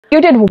You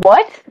did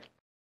what?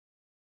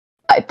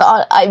 I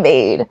thought I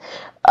made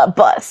a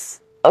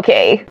bus.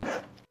 Okay.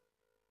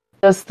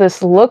 Does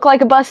this look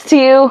like a bus to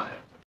you?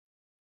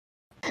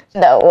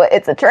 No,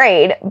 it's a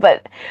train,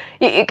 but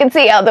you can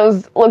see how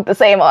those look the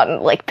same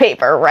on, like,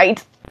 paper,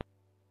 right?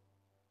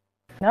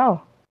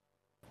 No.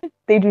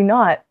 They do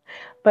not.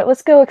 But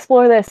let's go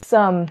explore this,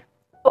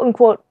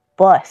 quote-unquote,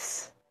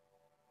 bus.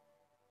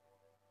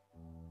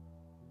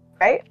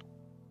 Right?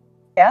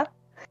 Yeah?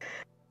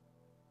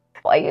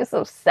 Why are you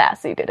so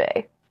sassy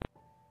today?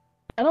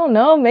 I don't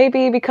know,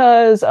 maybe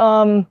because,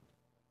 I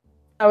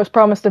was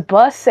promised a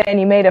bus and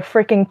you made a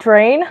freaking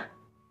train?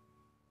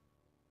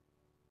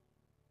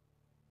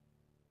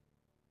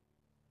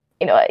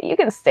 You know what, you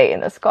can stay in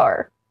this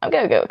car. I'm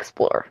gonna go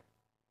explore.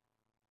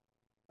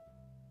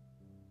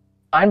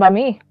 Fine by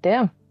me,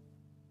 damn.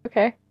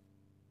 Okay.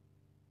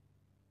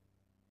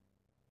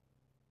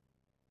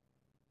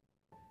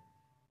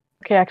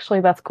 Okay,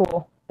 actually, that's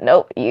cool.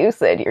 Nope, you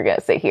said you're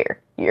gonna stay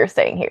here. You're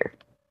staying here.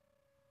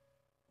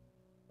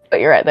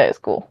 But you're right, that is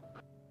cool.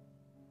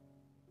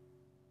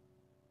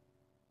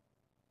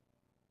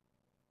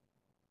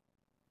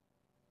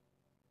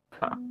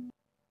 Huh.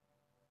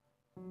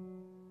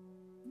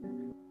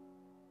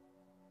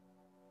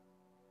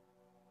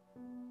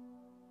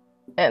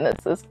 And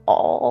this is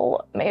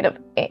all made of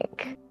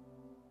ink.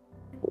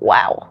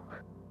 Wow.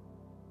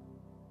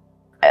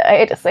 I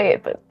hate to say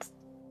it, but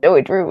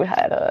Joey Drew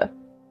had a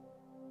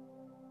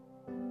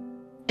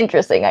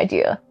interesting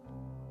idea.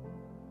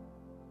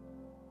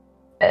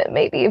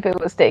 Maybe if it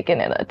was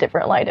taken in a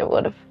different light, it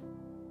would have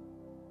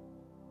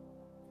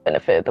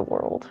benefited the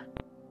world.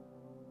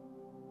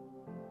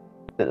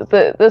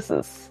 This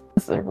is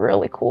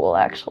really cool,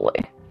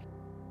 actually.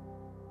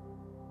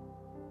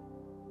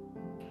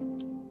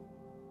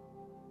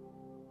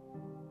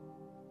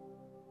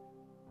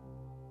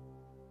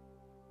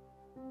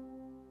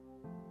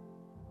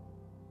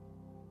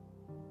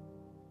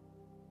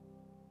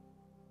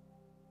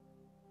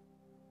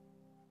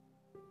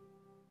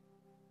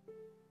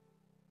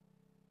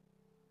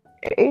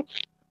 Okay.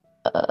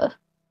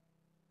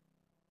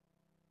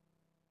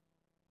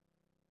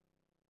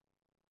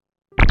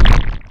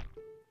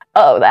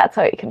 Oh, that's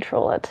how you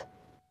control it.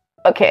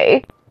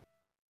 Okay.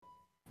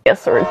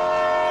 Guess we're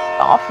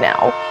off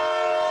now.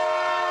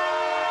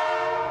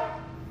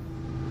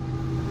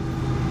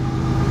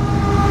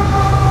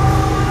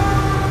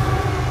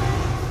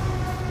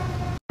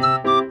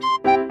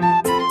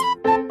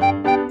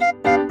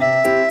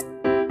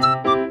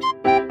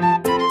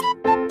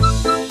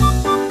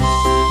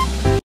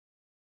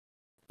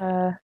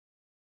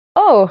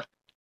 Oh,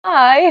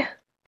 hi.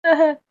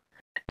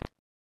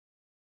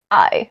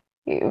 Hi.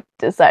 You've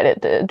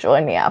decided to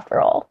join me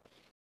after all.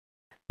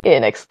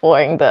 In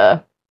exploring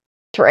the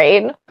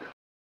train?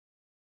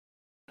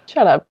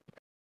 Shut up.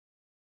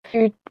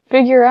 You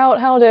figure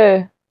out how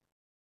to,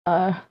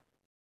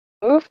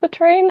 move the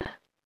train?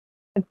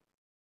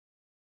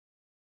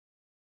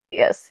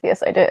 Yes,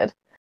 I did.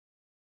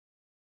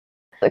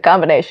 The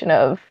combination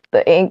of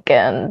the ink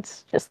and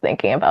just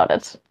thinking about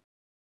it.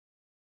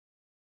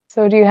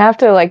 So do you have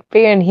to, like,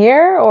 be in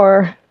here,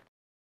 or?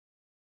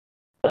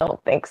 I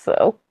don't think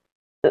so.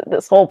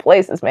 This whole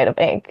place is made of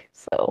ink,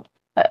 so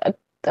I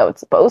would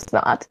suppose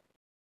not.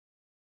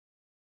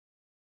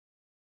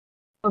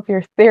 Hope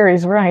your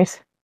theory's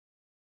right.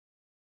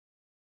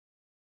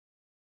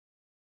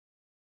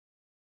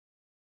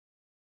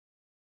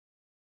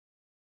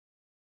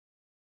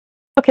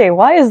 Okay,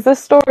 why is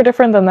this store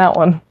different than that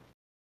one?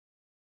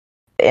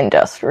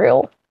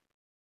 Industrial?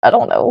 I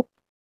don't know.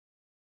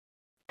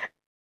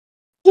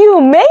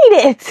 You made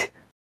it!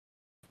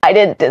 I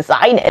didn't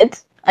design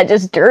it. I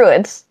just drew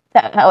it.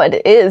 How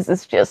it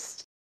is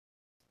just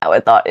how I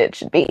thought it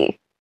should be.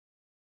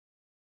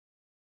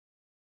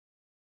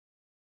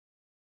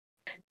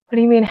 What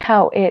do you mean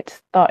how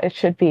it thought it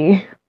should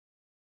be?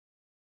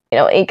 You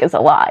know, ink is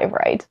alive,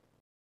 right?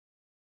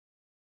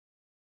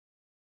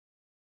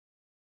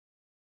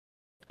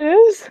 It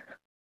is?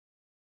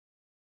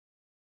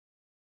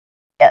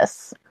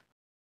 Yes.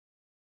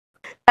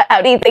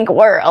 How do you think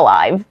we're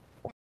alive?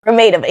 We're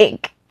made of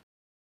ink.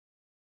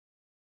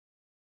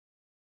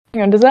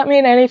 Hang on, does that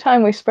mean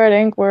anytime we spread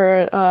ink,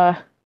 we're,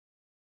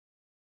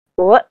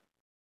 what?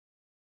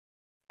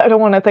 I don't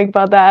want to think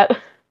about that.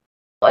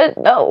 What?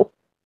 No.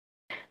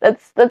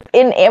 That's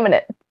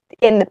inanimate.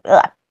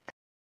 Sorry,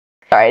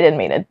 I didn't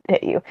mean to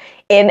hit you.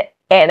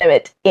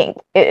 Inanimate ink.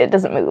 It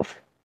doesn't move.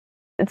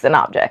 It's an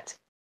object.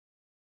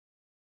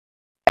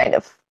 Kind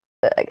of,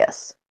 I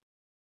guess.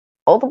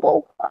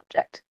 Moldable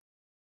object.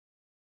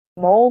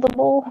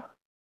 Moldable?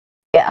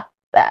 Yeah,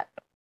 that.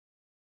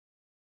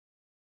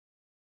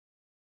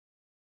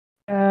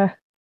 So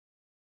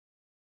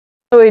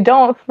we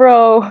don't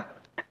throw,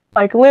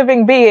 like,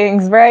 living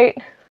beings, right?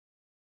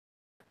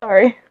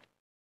 Sorry.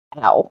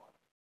 Ow.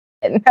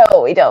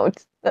 No, we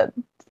don't.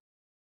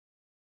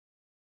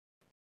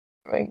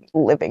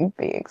 Living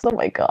beings. Oh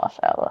my gosh,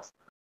 Alice.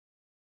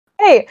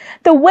 Hey,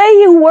 the way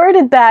you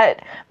worded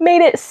that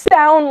made it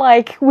sound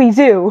like we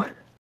do.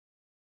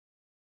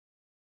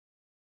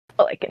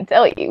 Well, I can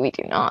tell you, we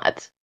do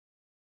not.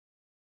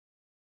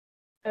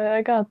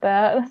 I got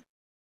that.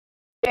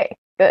 Okay,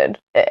 good.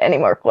 Any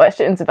more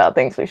questions about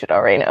things we should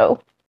already know?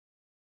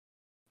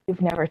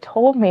 You've never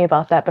told me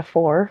about that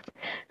before,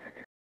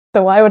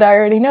 so why would I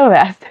already know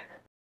that?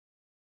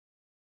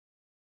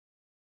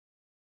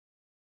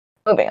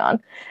 Moving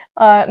on.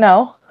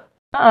 No.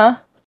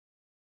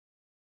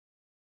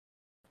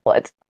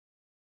 What?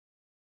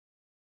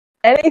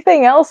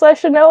 Anything else I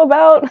should know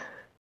about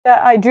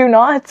that I do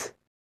not?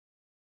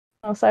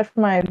 Aside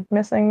from my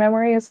missing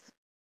memories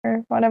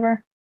or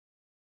whatever.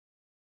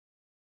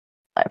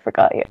 I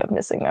forgot you have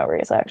missing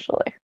memories,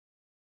 actually.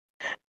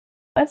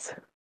 What?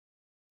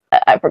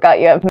 I forgot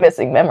you have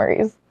missing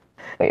memories.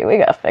 We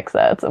gotta fix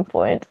that at some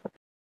point.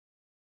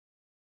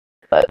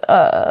 But,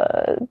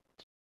 I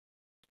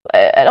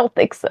don't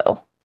think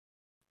so.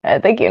 I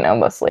think you know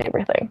mostly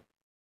everything.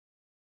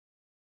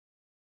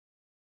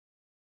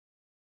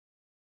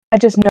 I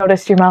just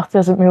noticed your mouth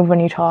doesn't move when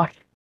you talk.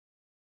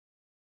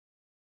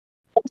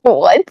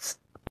 What?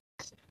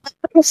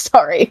 I'm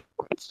sorry.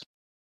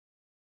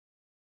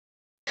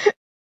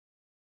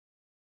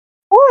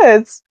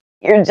 What?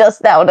 You're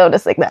just now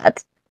noticing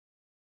that.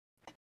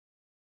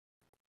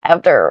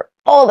 After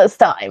all this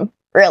time,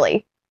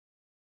 really.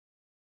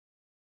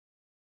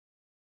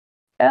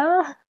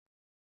 Yeah.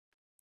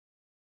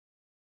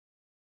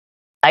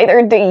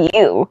 Neither do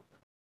you.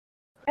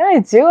 Yeah, I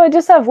do. I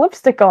just have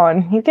lipstick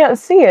on. You can't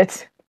see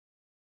it.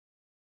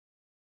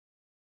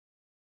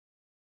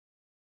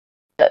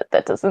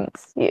 That doesn't.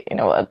 You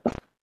know what?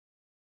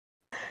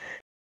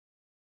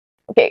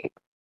 Okay.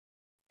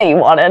 You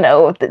want to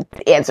know the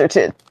answer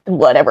to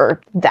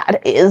whatever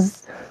that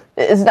is?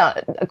 It's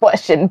not a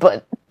question,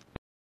 but.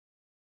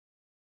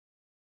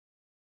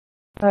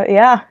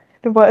 Yeah.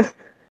 What?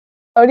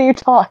 How do you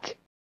talk?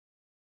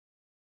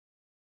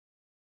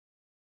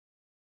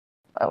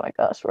 Oh my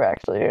gosh, we're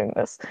actually doing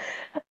this.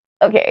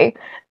 Okay,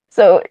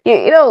 so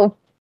you know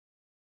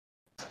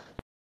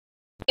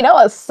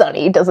how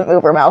Sunny doesn't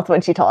move her mouth when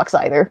she talks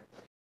either.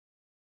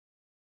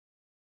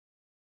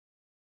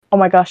 Oh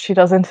my gosh, she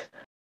doesn't.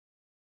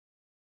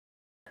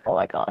 Oh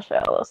my gosh,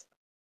 Alice.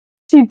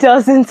 She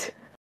doesn't.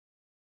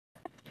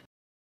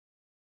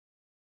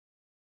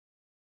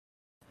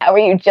 How are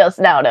you just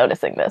now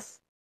noticing this?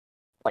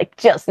 Like,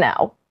 just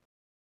now.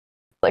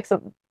 Like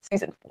some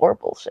season 4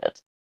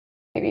 bullshit.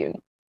 Maybe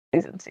even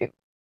season 2.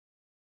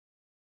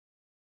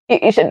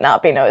 You should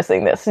not be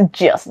noticing this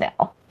just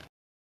now.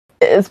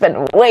 It's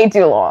been way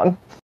too long.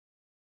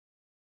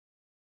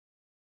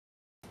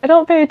 I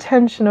don't pay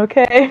attention,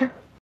 okay?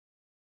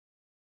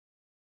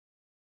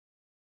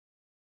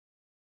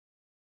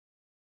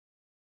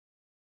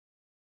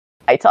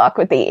 I talk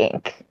with the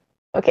Inkk.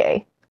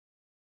 Okay.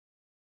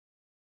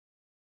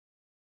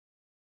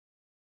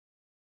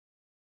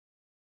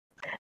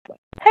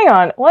 Hang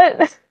on,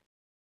 what?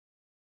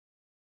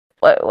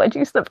 Why'd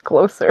you step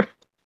closer?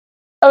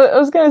 I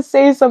was gonna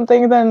say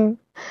something, then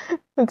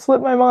it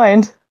slipped my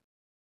mind.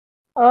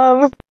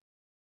 How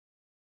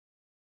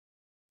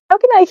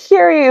can I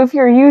hear you if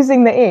you're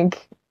using the Inkk?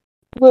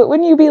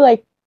 Wouldn't you be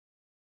like,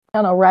 I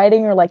don't know,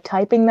 writing or like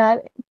typing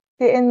that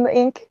in the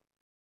Inkk?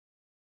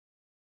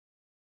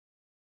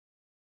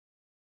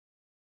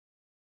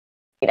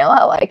 You know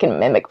how I can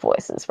mimic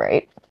voices,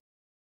 right?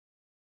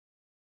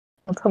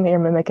 Don't tell me you're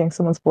mimicking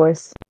someone's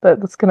voice.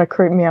 That's gonna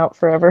creep me out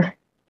forever.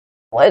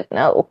 What?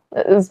 No,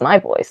 this is my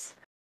voice.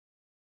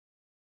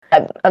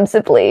 I'm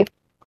simply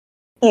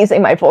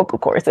using my vocal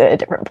cords in a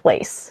different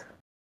place.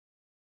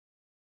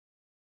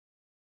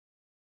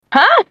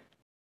 Huh?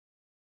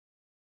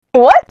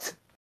 What?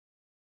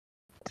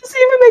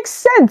 Doesn't even make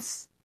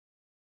sense.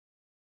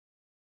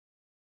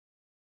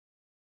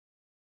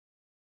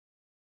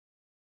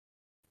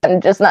 I'm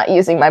just not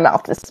using my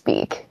mouth to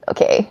speak,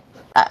 okay?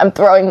 I'm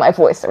throwing my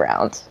voice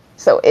around,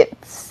 so it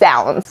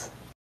sounds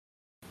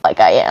like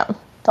I am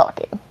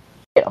talking,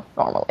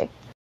 normally.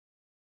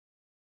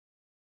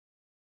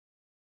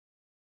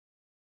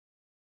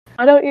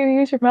 Why don't you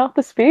use your mouth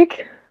to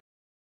speak?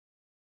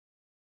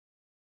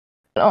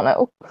 I don't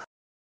know.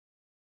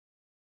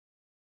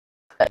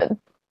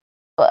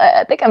 Well,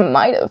 I think I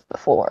might have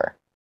before.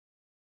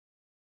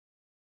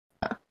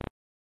 I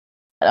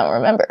don't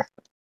remember.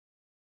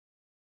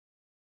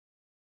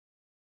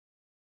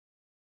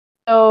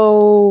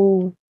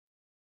 So,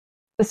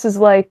 this is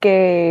like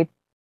a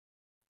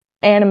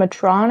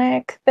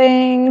animatronic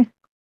thing?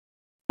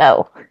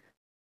 No.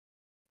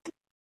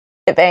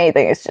 If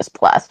anything, it's just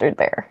plastered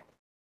there.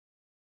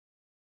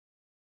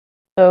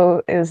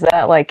 So, is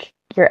that like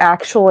your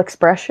actual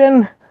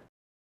expression?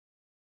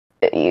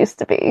 It used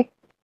to be.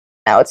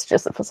 Now it's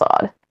just a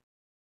facade.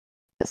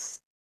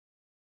 Just,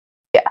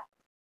 yeah.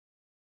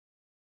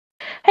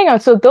 Hang on,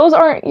 so those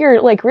aren't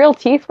your, like, real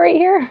teeth right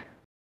here?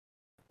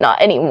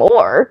 Not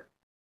anymore.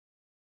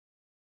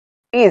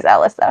 Jeez,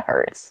 Alice, that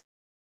hurts.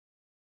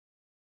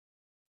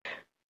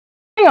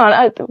 Hang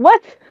on,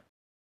 what?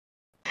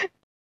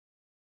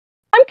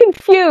 I'm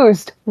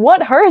confused.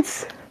 What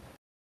hurts?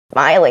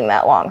 Smiling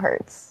that long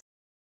hurts.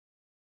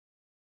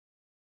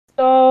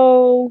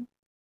 So,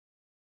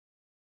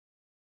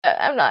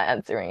 I'm not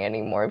answering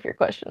any more of your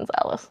questions,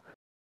 Alice.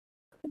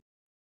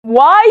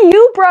 Why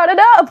you brought it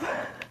up?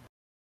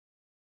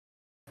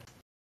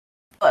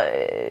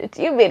 But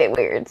you made it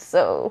weird,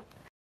 so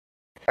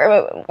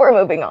we're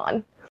moving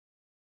on.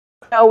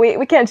 No,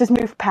 we can't just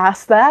move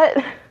past that.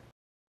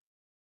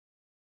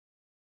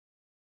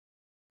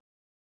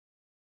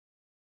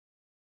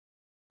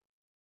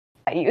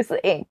 I use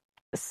the ink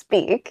to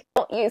speak.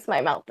 I don't use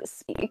my mouth to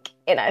speak,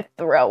 and I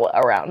throw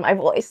around my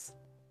voice.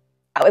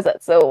 How is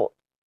that so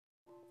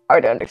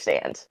hard to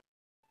understand?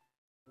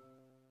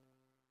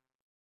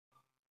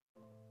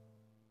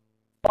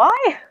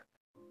 Why?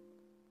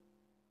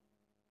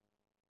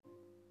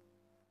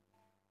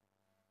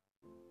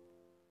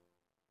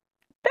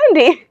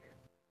 Bendy!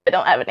 I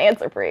don't have an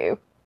answer for you.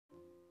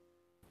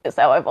 It's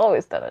how I've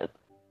always done it.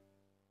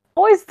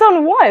 Always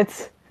done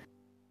what?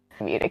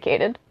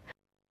 Communicated.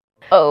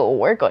 Oh,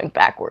 we're going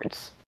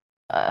backwards.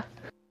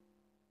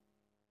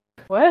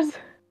 What?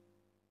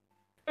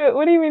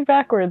 What do you mean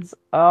backwards?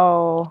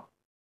 Oh.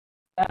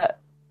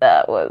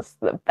 That was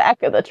the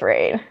back of the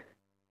train.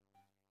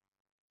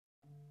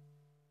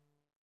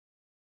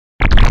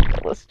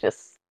 Let's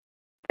just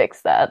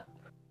fix that.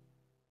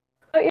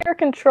 But you're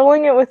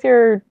controlling it with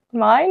your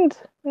mind?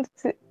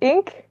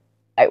 Inkk?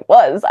 I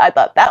was. I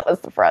thought that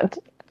was the front.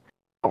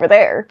 Over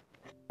there.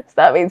 So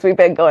that means we've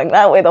been going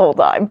that way the whole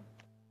time.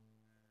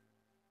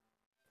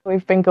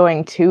 We've been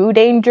going to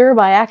danger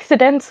by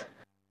accident?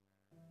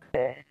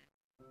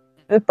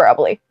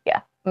 Probably,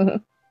 yeah. Mm-hmm.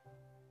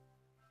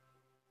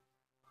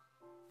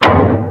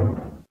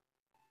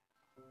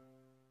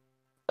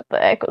 What the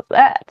heck was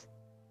that?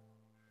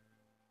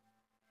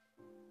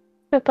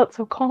 I said that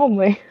so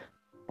calmly.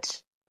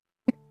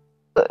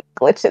 The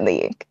glitch in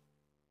the ink.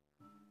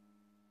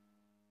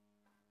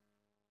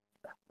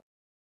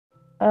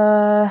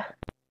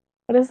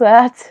 What is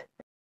that?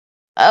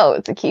 Oh,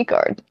 it's a key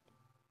card.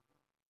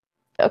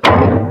 Okay,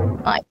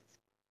 nice.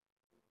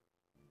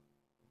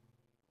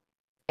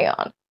 Hang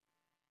on.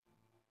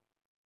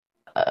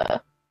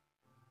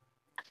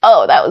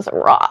 Oh, that was a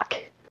rock.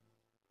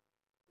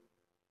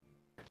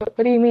 What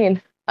do you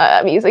mean?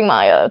 I'm using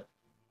my,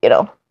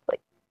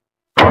 like,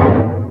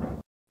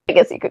 I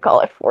guess you could call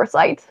it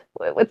foresight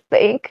with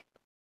the ink.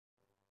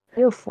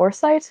 You have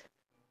foresight?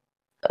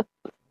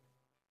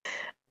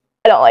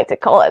 I don't like to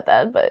call it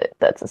that, but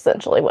that's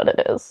essentially what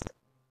it is.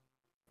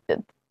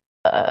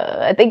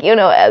 I think you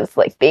know as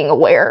like being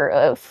aware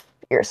of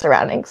your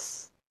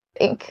surroundings.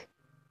 Inkk.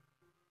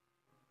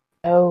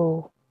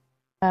 Oh.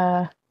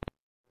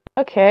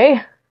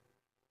 Okay.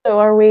 So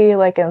are we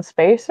like in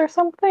space or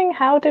something?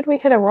 How did we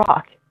hit a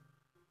rock?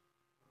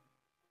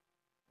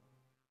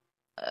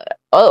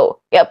 Oh,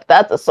 yep,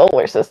 that's a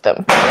solar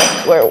system.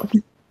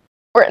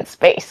 We're in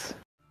space.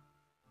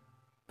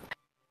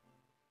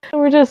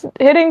 We're just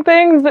hitting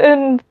things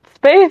in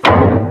space?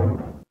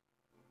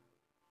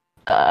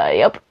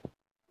 Yep.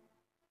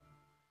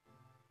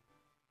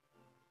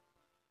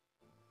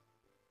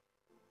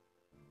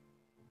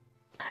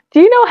 Do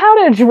you know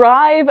how to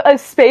drive a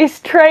space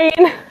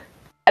train?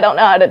 I don't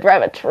know how to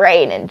drive a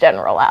train in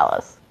general,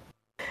 Alice.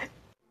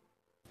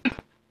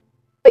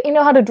 But you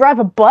know how to drive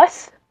a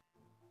bus?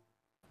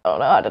 I don't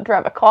know how to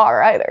drive a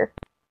car either.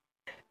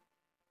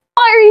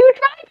 Why are you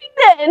driving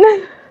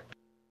then?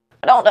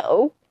 I don't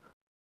know.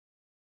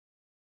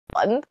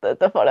 Fun,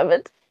 the fun of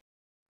it.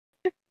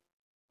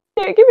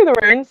 Yeah, give me the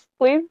reins,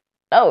 please.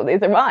 No,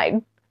 these are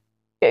mine.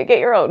 Get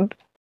your own.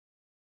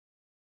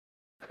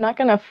 I'm not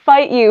gonna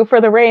fight you for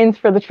the reins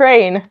for the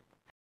train.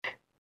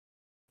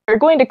 You're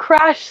going to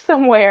crash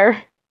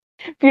somewhere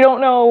if you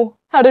don't know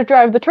how to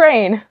drive the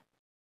train.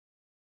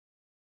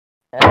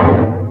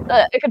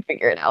 I could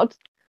figure it out.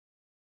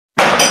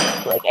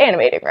 Like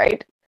animating,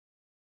 right?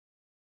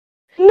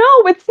 No,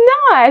 it's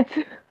not!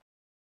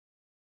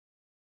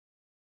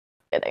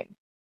 Kidding.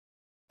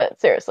 But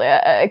seriously,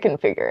 I can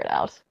figure it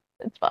out.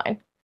 It's fine.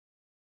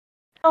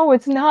 No,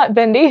 it's not,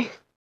 Bendy.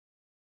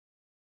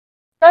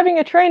 Driving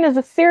a train is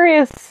a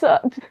serious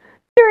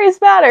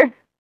matter.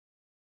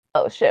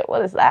 Oh shit,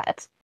 what is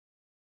that?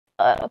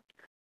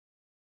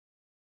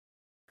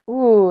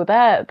 Ooh,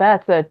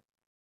 that's a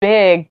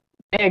big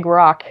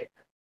rock.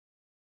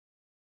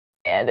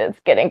 And it's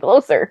getting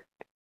closer.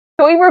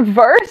 Can we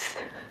reverse?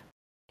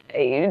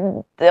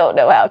 I don't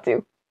know how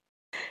to.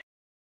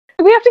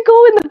 Do we have to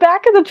go in the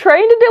back of the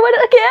train to do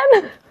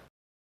it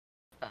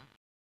again?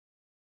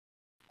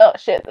 Oh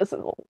shit, this is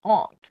a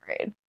long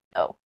train.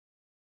 No.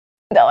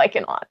 No, I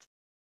cannot.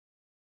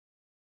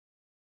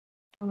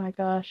 Oh my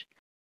gosh.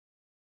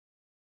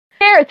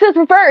 Here, it says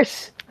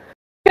reverse!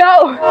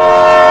 Go!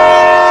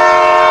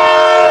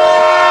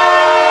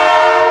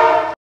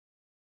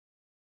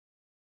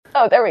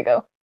 Oh, there we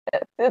go.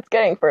 It's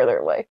getting further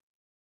away.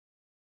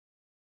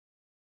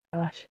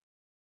 Gosh.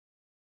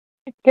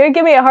 You're gonna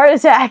give me a heart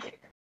attack!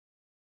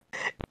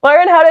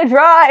 Learn how to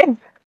drive!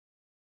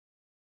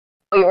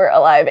 We were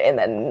alive in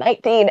the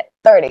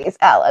 1930s,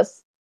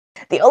 Alice.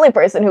 The only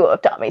person who would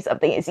have taught me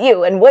something is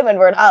you, and women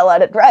were not allowed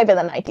to drive in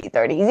the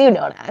 1930s. You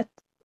know that.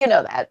 You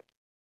know that.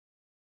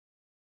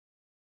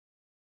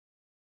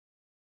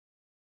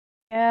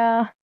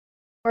 Yeah.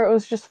 Or it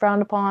was just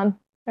frowned upon.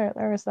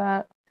 There was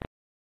that.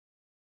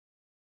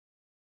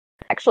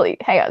 Actually,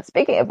 hang on.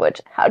 Speaking of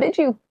which, how did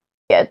you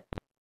get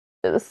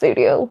to the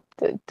studio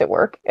to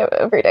work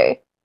every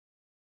day?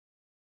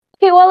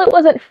 Okay, well, it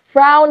wasn't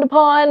frowned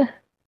upon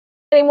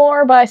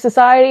anymore by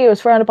society. It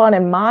was frowned upon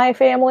in my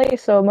family,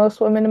 so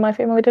most women in my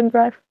family didn't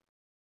drive.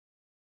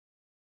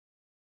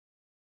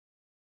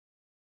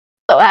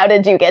 So how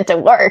did you get to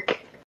work?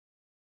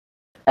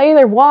 I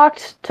either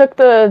walked, took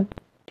the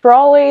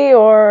trolley,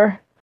 or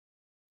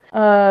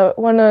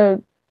one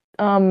of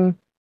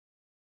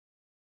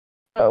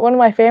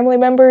my family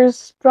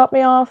members dropped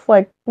me off,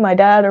 like my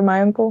dad or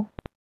my uncle.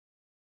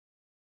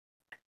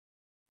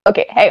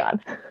 Okay, hang on.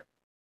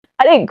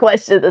 I didn't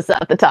question this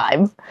at the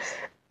time,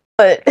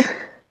 but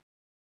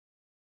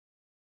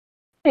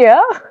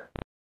yeah.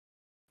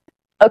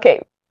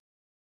 Okay,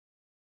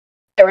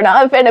 they were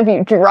not a fan of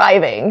you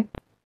driving.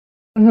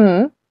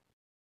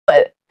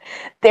 But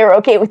they were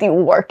okay with you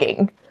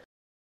working.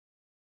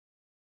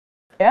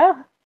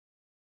 Yeah.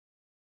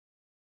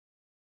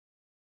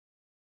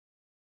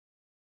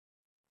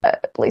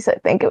 At least I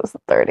think it was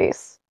the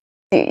 30s.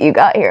 You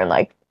got here in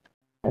like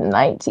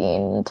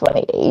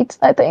 1928,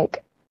 I think.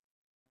 I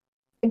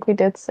think we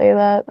did say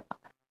that.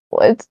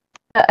 What?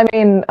 I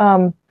mean,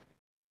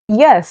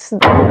 yes,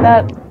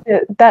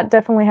 that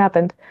definitely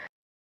happened.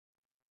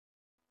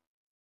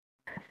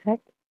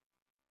 Heck.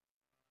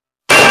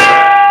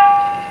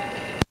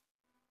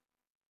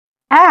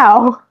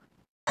 Ow!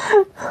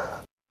 Is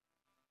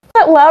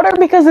that louder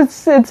because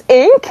it's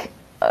ink?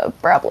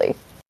 Probably.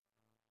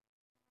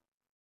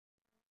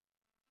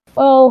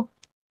 Well,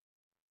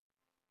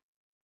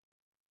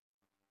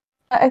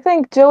 I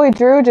think Joey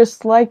Drew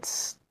just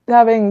liked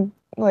having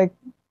like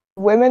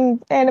women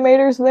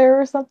animators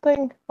there or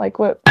something. Like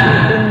what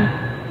being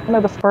one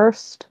of the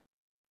first,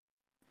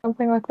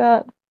 something like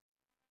that.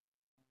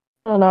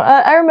 I don't know.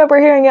 I remember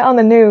hearing it on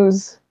the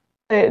news.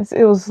 It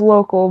was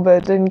local, but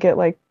it didn't get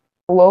like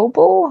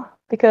global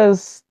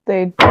because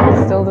they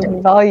still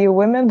didn't value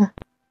women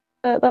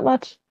that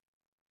much.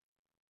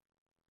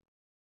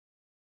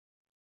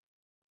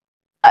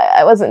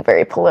 I wasn't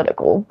very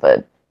political,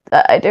 but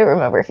I do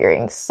remember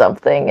hearing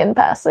something in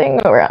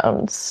passing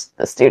around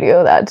the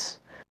studio that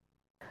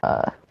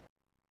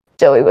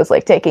Joey was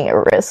like taking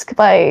a risk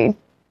by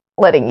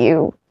letting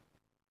you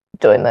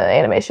join the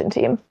animation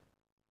team.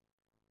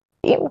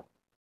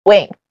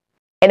 Wing.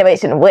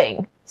 Animation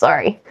wing.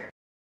 Sorry.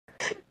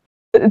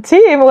 The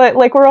team,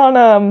 like we're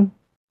on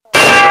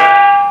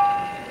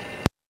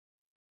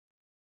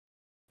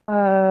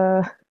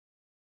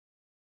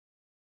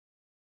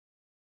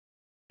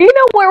do you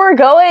know where we're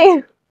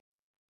going?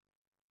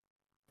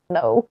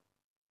 No.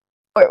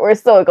 We're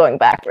still going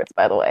backwards,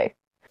 by the way.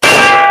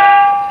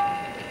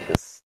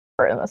 Just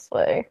turn this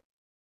way.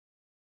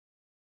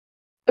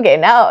 Okay,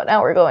 now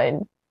we're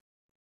going.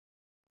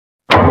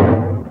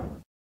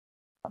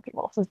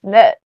 People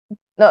net.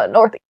 No,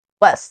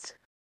 northwest.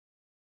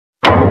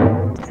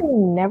 Does he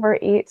never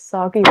eat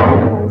soggy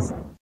waffles?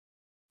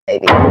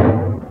 Maybe.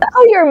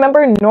 How you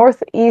remember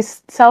north,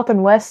 east, south,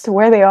 and west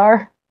where they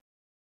are?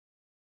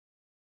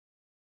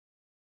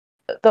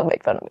 Don't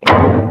make fun of me.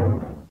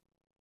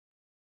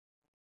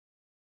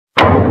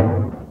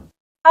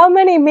 How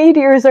many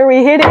meteors are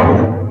we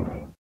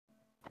hitting?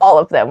 All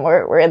of them.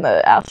 We're in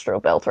the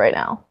astro belt right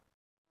now.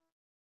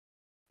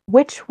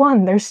 Which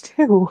one? There's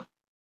two.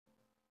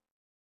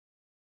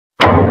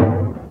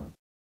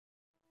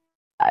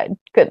 I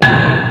couldn't.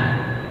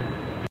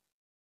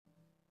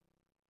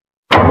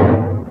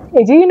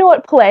 Hey, do you know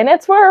what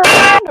planets we're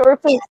around? Or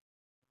if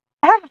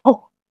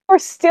we're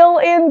still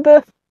in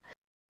the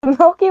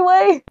Milky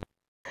Way?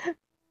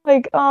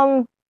 Like,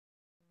 don't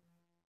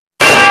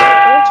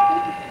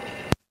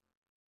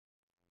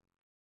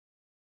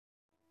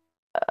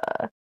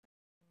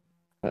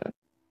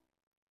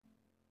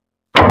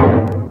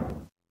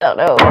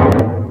know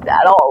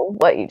at all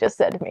what you just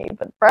said to me,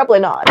 but probably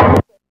not.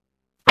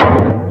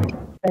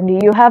 Bendy,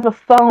 you have a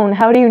phone.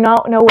 How do you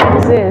not know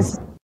what this is?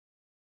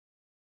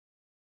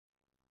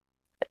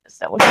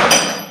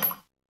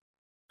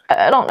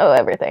 I don't know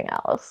everything,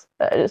 Alice.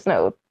 I just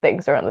know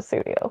things around the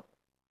studio.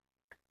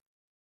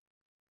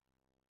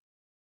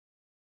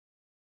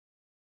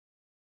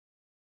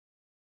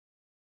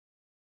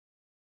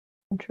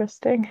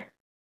 Interesting.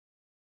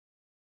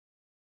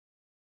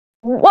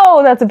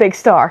 Whoa, that's a big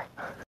star.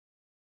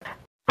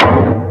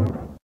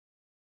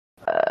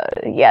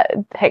 Yeah,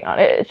 hang on.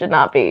 It should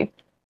not be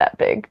that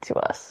big to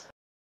us.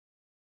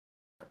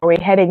 Are we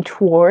heading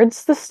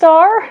towards the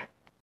star?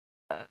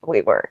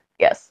 We were,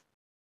 yes.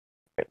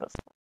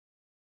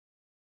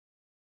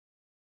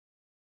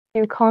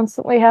 You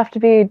constantly have to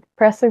be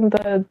pressing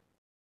the...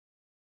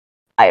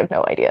 I have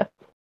no idea.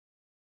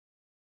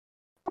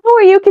 How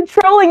are you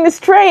controlling this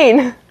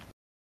train?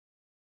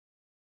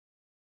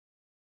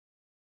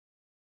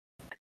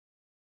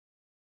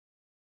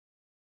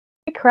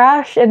 If I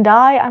crash and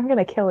die, I'm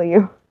gonna kill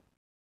you.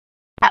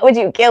 How would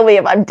you kill me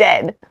if I'm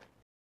dead?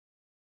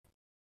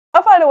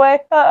 I'll find a way.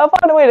 I'll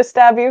find a way to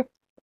stab you.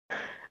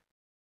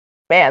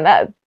 Man,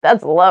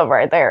 That's love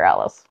right there,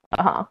 Alice.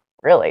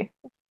 Really.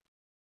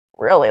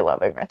 Really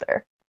loving right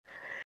there.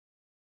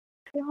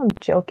 You know, I'm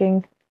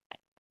joking. I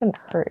wouldn't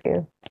hurt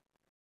you.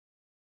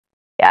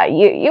 Yeah,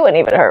 you wouldn't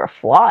even hurt a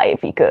fly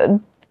if you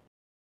could.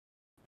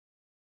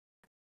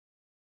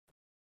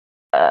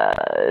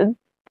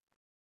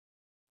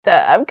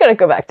 I'm gonna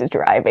go back to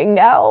driving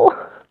now.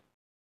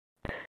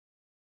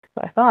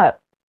 I thought.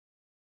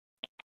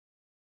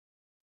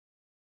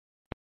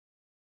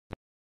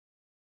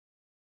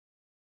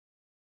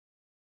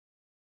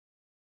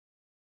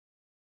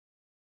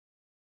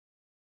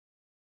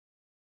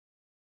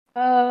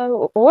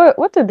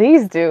 What do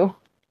these do?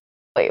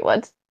 Wait,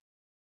 what?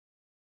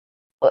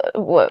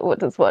 What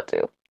does what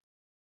do?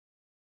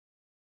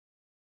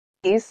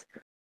 These?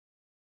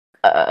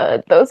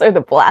 Those are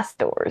the blast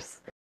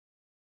doors.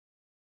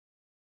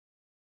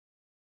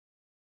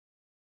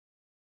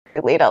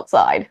 They lead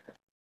outside.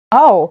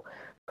 Oh.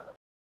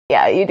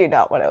 Yeah, you do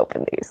not want to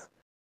open these.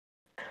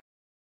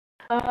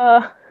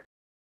 What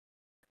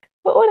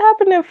would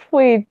happen if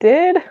we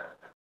did?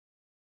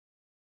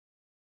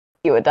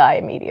 You would die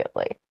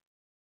immediately.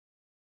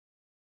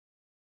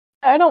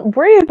 I don't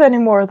breathe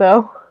anymore,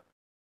 though.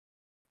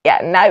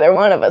 Yeah, neither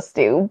one of us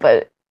do,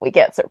 but we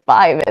can't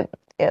survive it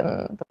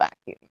in the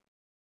vacuum.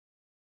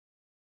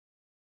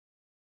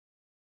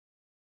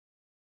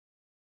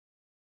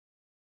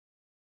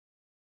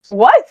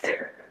 What?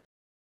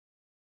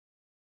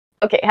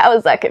 Okay, how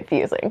is that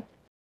confusing?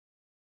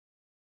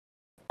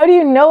 How do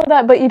you know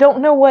that, but you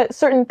don't know what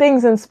certain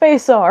things in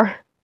space are?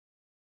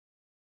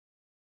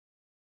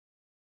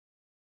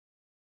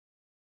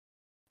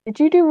 Did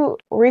you do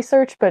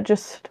research, but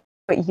just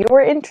what you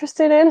were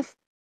interested in?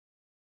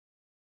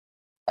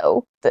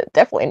 No,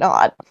 definitely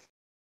not.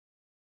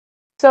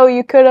 So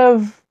you could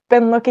have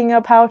been looking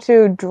up how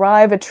to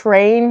drive a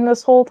train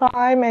this whole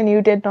time, and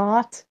you did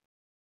not?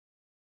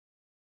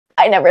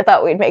 I never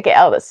thought we'd make it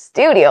out of the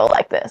studio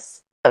like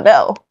this. So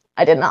no,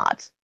 I did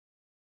not.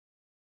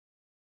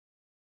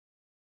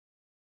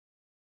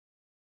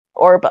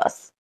 Or a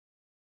bus.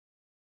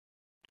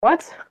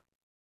 What?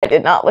 I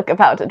did not look up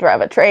how to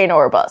drive a train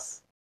or a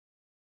bus.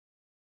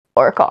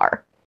 Or a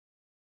car.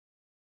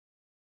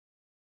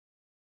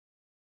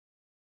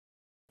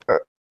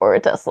 Or a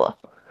Tesla.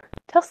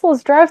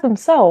 Teslas drive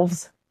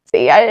themselves.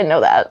 See, I didn't know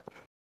that.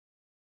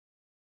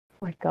 Oh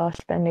my gosh,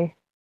 Bendy.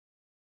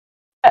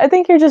 I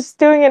think you're just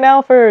doing it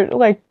now for,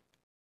 like,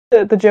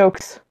 the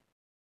jokes.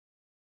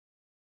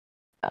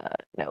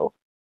 No.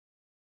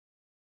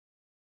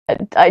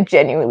 I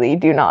genuinely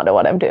do not know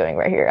what I'm doing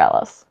right here,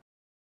 Alice.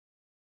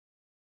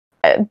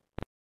 That's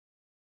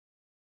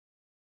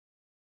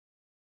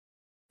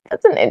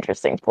an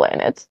interesting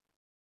planet.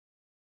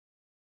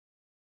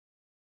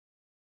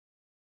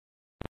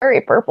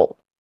 Very purple.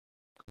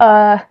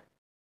 Don't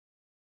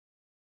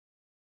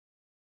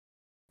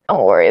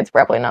worry, it's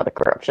probably not the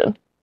corruption.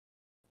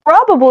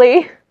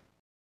 Probably.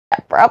 Yeah,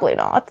 probably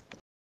not.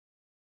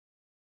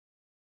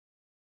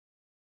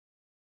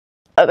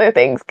 Other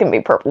things can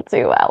be purple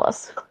too,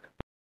 Alice.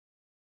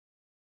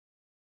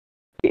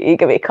 You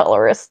can be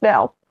colorist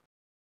now.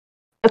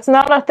 It's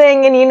not a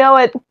thing, and you know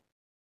it.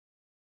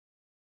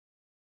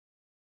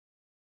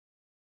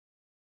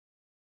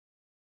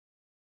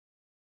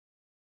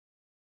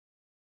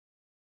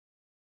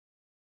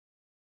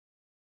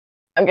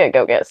 I'm gonna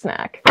go get a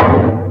snack.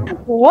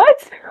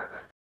 What?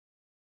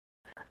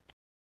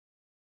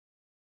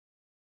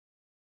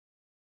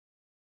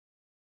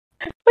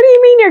 What do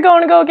you mean you're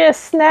going to go get a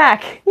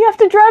snack? You have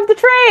to drive the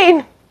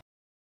train!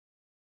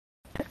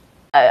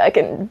 I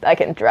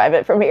can drive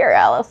it from here,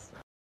 Alice.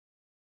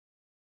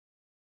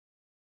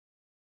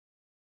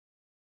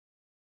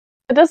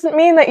 It doesn't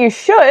mean that you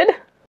should.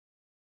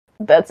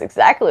 That's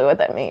exactly what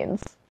that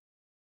means.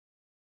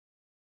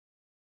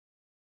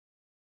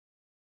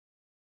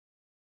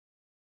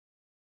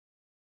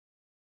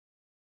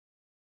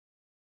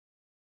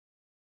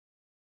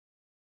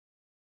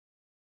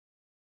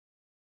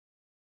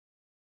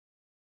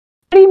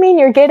 What do you mean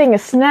you're getting a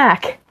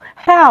snack?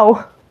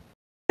 How?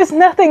 There's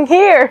nothing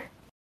here.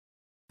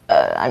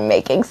 I'm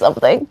making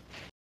something.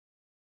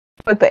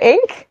 With the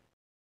ink?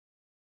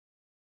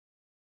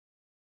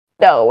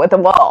 No, with the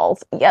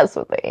walls. Yes,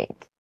 with the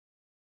ink.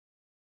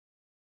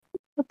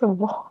 With the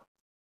wall.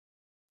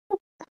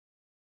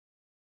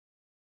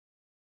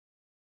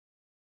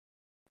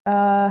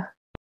 Come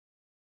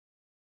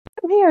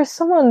here,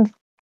 someone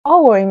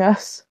following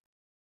us.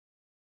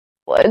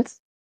 What?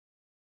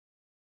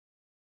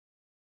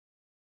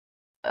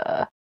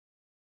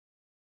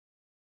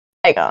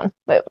 Hang on.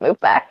 Move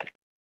back.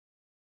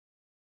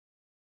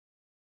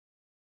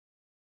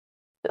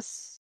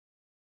 Just...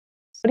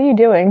 What are you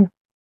doing?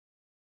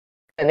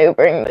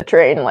 Maneuvering the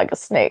train like a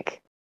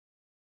snake.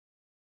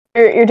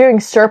 You're doing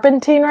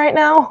serpentine right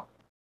now?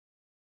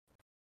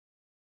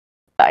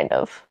 Kind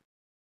of.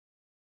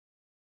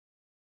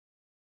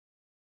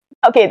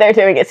 Okay, they're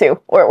doing it too.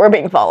 We're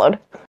being followed.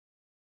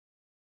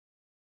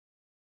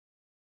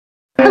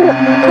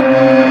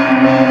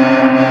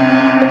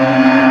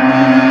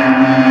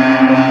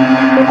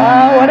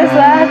 What is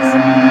that?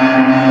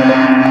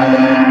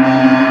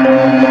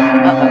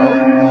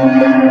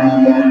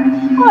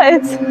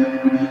 What?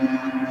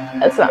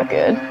 That's not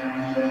good.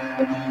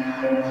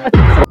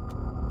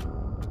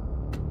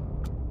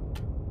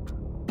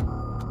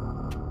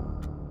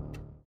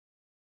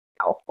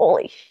 Oh,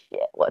 holy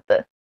shit, what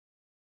the...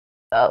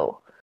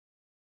 Oh.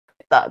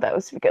 I thought that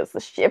was because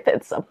the ship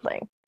hit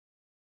something.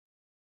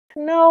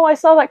 No, I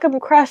saw that come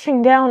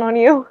crashing down on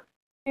you.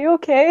 Are you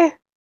okay?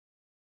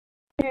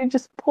 You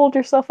just pulled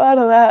yourself out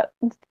of that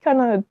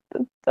kind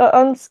of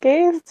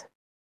unscathed?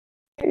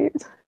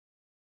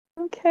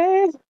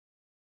 Okay.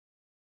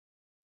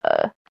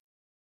 Uh,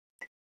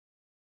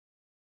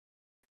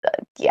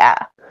 yeah.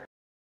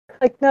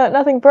 Like, no,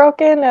 nothing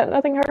broken,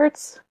 nothing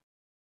hurts?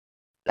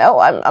 No,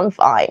 I'm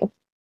fine.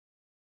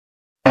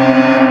 What's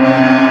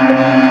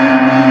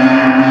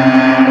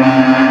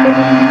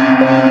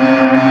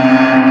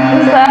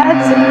that?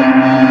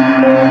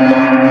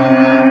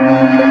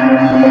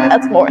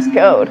 That's Morse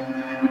code.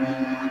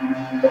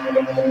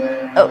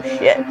 Oh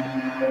shit.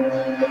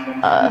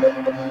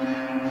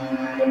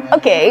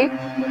 Okay.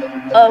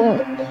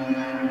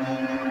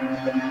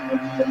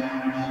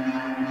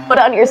 Put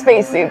on your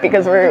spacesuit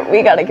because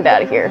we gotta get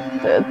out of here.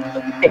 The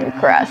thing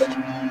crashed.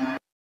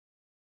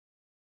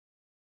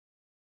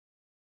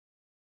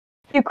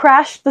 You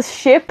crashed the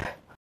ship?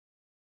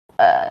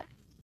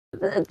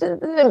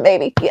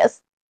 Maybe,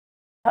 yes.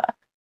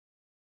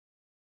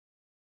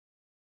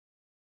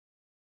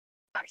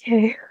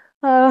 Okay.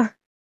 We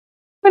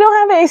don't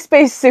have any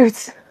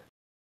spacesuits.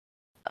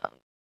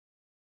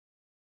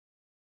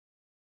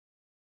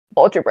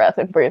 Hold your breath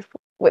and breathe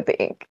with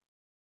the ink.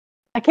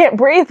 I can't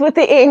breathe with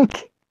the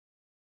ink.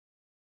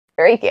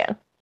 Sure you can.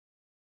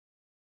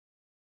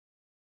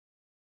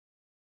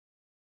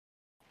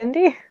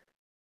 Bendy?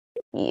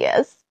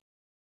 Yes.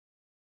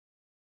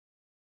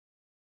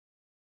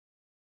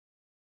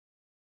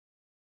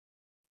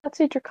 Let's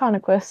see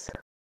Draconicus.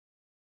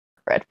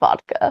 Red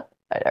vodka.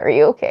 Are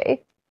you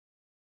okay?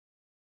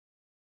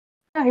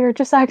 No, you're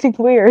just acting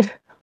weird.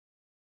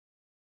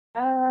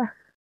 Can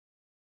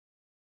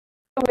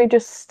we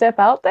just step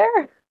out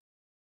there?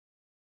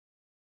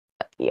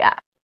 Yeah.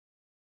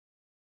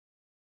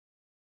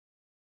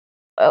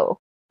 Oh,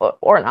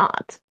 or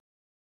not.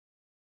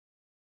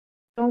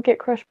 Don't get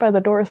crushed by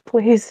the doors,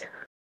 please.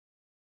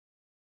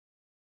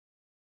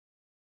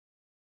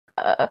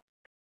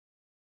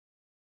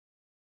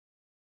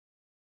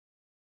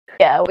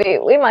 Yeah,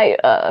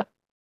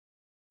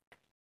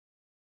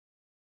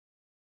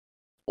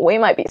 we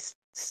might be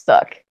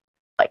stuck,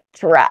 like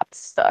trapped,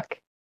 stuck.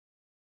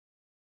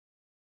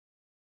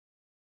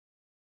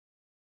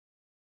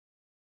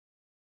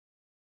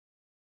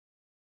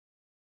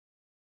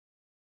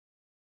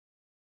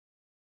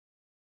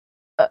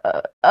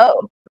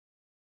 Oh,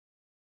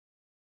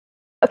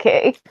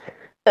 okay.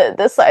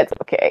 This side's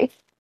okay.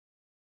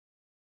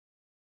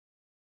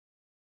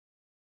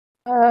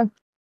 Uh,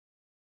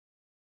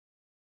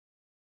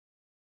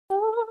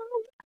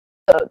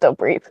 don't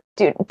breathe.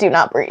 Do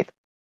not breathe.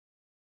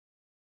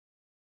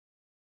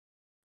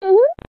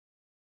 Mm-hmm.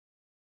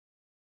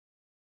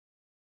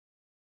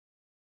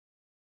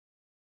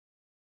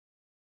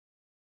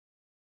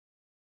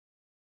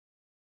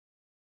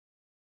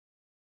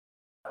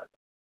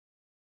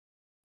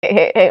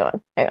 Hey, hang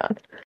on, hang on.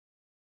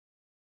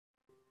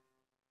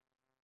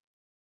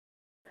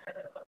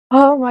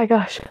 Oh my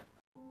gosh.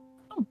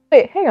 Oh,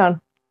 wait, hang on.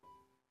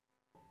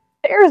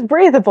 The air is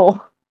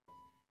breathable.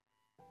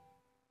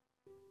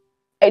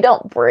 I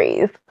don't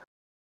breathe.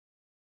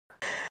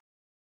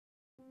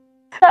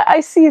 I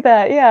see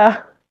that,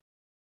 yeah.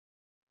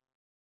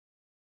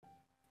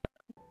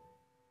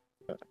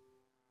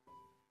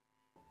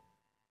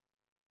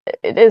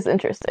 It is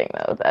interesting,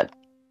 though, that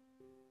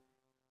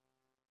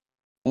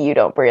you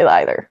don't breathe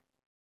either.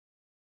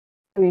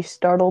 You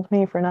startled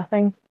me for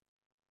nothing.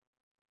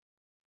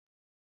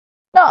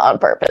 Not on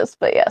purpose,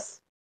 but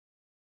yes.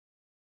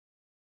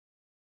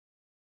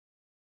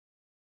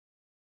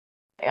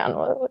 Hang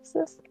on, what's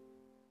this?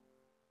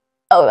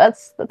 Oh,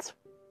 that's...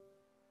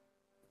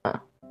 Huh.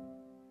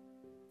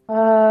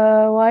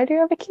 Why do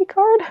you have a key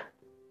card?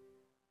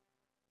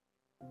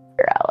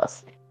 Here,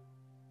 Alice.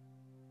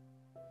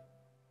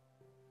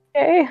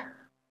 Okay.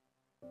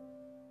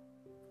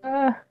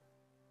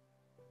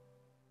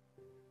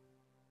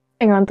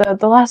 Hang on,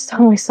 the last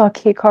time we saw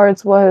key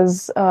cards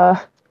was, oh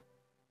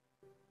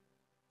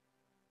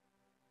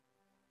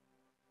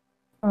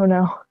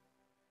no.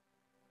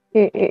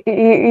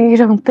 You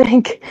don't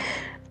think...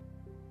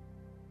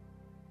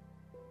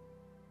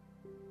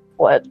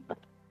 What?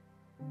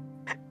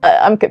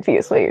 I'm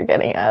confused what you're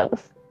getting at.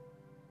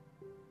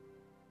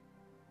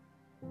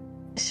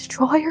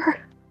 Destroyer?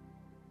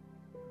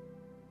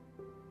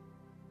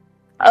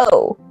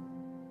 Oh.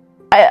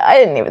 I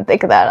didn't even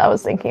think of that. I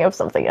was thinking of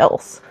something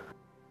else.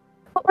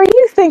 What were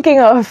you thinking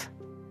of?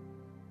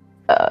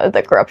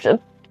 The corruption.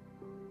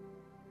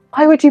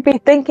 Why would you be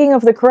thinking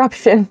of the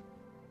corruption?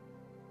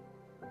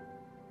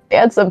 They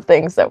had some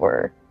things that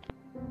were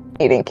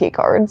needing key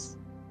cards.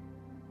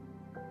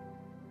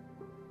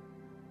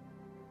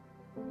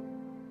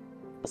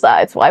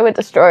 Besides, why would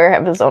Destroyer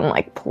have his own,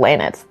 like,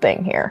 planets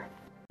thing here?